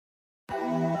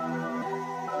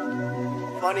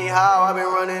Funny how I've been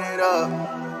running it up.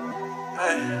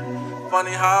 Hey,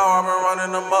 funny how I've been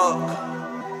running amok.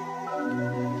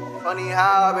 Funny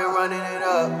how I've been running it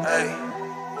up. Hey.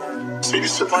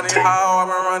 Funny how I've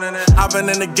been running it. I've been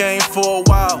in the game for a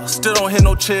while, still don't hear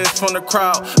no cheers from the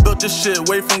crowd. Built this shit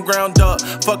way from ground up.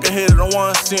 Fuck a hater, don't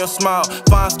wanna see him smile.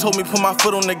 Fines told me put my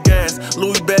foot on the gas.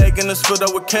 Louis bag and it's filled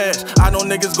up with cash. I know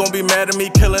niggas gon' be mad at me,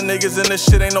 killing niggas and this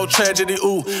shit ain't no tragedy.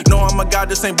 Ooh, no, I'm a god,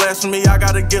 this ain't blasphemy. I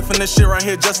got a gift in this shit right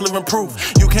here, just living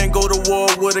proof. You can't go to war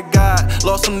with a god.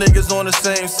 Lost some niggas on the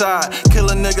same side. Kill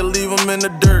a nigga, leave him in the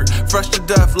dirt. Fresh to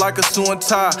death like a suing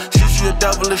tie. She a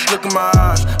devilish look in my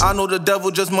eyes. I know the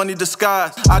devil just money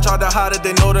disguised. I tried to hide it,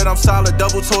 they know that I'm solid.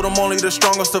 Devil told them only the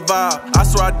strongest survive. I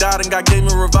swear I died and God gave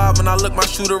me revive. And I look my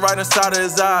shooter right inside of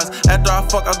his eyes. After I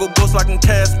fuck, I go ghost like I'm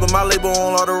cast. But my label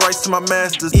on all the rights to my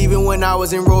masters. Even when I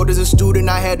was enrolled as a student,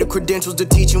 I had the credentials to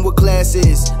teaching what class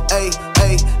is. Ayy,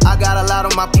 I got a lot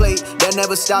on my plate. That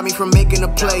never stopped me from making a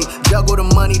play. Juggle the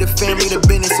money, the family, the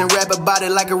business, and rap about it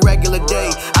like a regular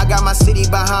day. I got my city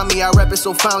behind me, I rap it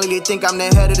so finally they think I'm the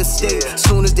head of the state.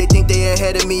 Soon as they think they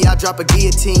ahead of me, I drop a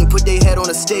guillotine, put their head on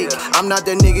a stake. I'm not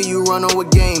that nigga you run on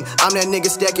with game. I'm that nigga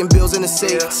stacking bills in the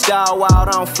safe. Style wild,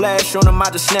 I don't flash on them, I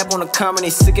just snap on the comment, they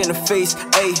sick in the face.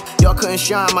 Ayy, y'all couldn't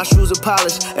shine, my shoes are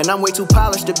polished, and I'm way too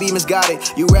polished to be misguided.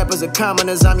 You rappers are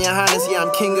commoners, I'm your highness, yeah,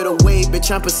 I'm king of the wave,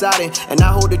 bitch, I'm Poseidon, and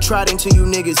I hold the trident to you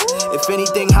niggas. If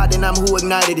anything hot, then I'm who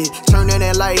ignited it. Turn on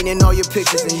that light in all your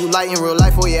pictures, and you light in real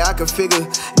life, oh yeah, I can figure.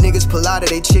 Niggas pull out of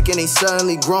they chicken, they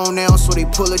suddenly grown now, so they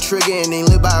pull a trigger, and they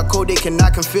live by a code they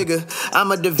cannot configure.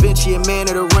 I'm a Da Vinci, a man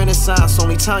of the Renaissance.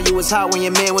 Only time you was hot when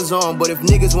your man was on. But if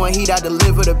niggas want heat, I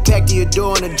deliver the pack to your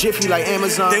door in a jiffy like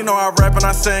Amazon. They know I rap and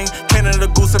I sing. Canada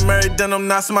Goose and Mary Denim,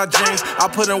 that's my jeans. I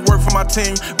put in work for my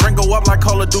team. Bring go up like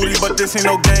Call of Duty, but this ain't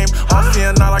no game. I'm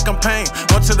seeing not like I'm paying.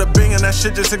 Went to the Bing and that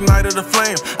shit just ignited a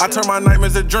flame. I turn my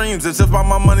nightmares to dreams. As if by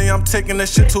my money I'm taking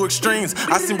this shit to extremes.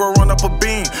 I seen bro run up a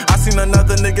beam. I seen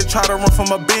another nigga try to run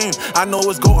from a beam. I know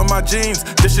it's goat in my jeans.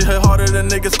 This shit hit harder than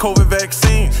niggas COVID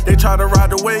vaccine. They try to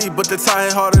ride the wave, but the tie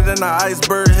hit harder than the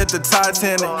iceberg hit the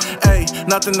Titanic. Ayy,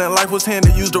 nothing in life was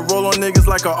handed. Used to roll on niggas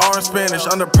like an R in Spanish.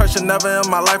 Under pressure, never in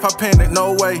my life I panicked.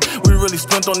 No way, we really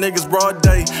spent on niggas broad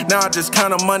day. Now I just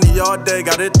count on money all day.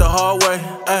 Got it the hard way.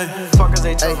 Ayy, fuckers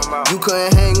they talking about. You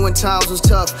couldn't hang when times was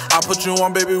tough. I put you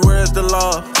on, baby, where's the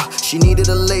love? She needed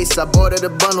a lace, I bought her the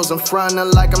bundles. I'm frying her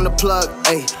like I'm the plug.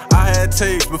 Ayy, I had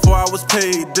tapes before I was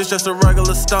paid. This just a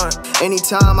regular stunt.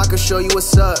 Anytime I could show you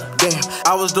what's up. Damn,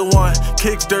 I was the one,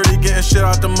 kicks dirty, getting shit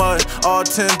out the mud. All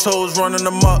 10 toes running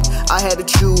amok. I had to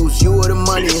choose, you or the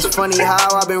money. It's funny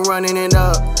how I've been running it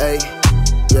up. Ayy,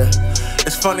 yeah.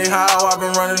 It's funny how I've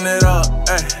been running it up.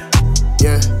 Ayy,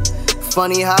 yeah.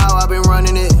 Funny how I've been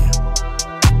running it.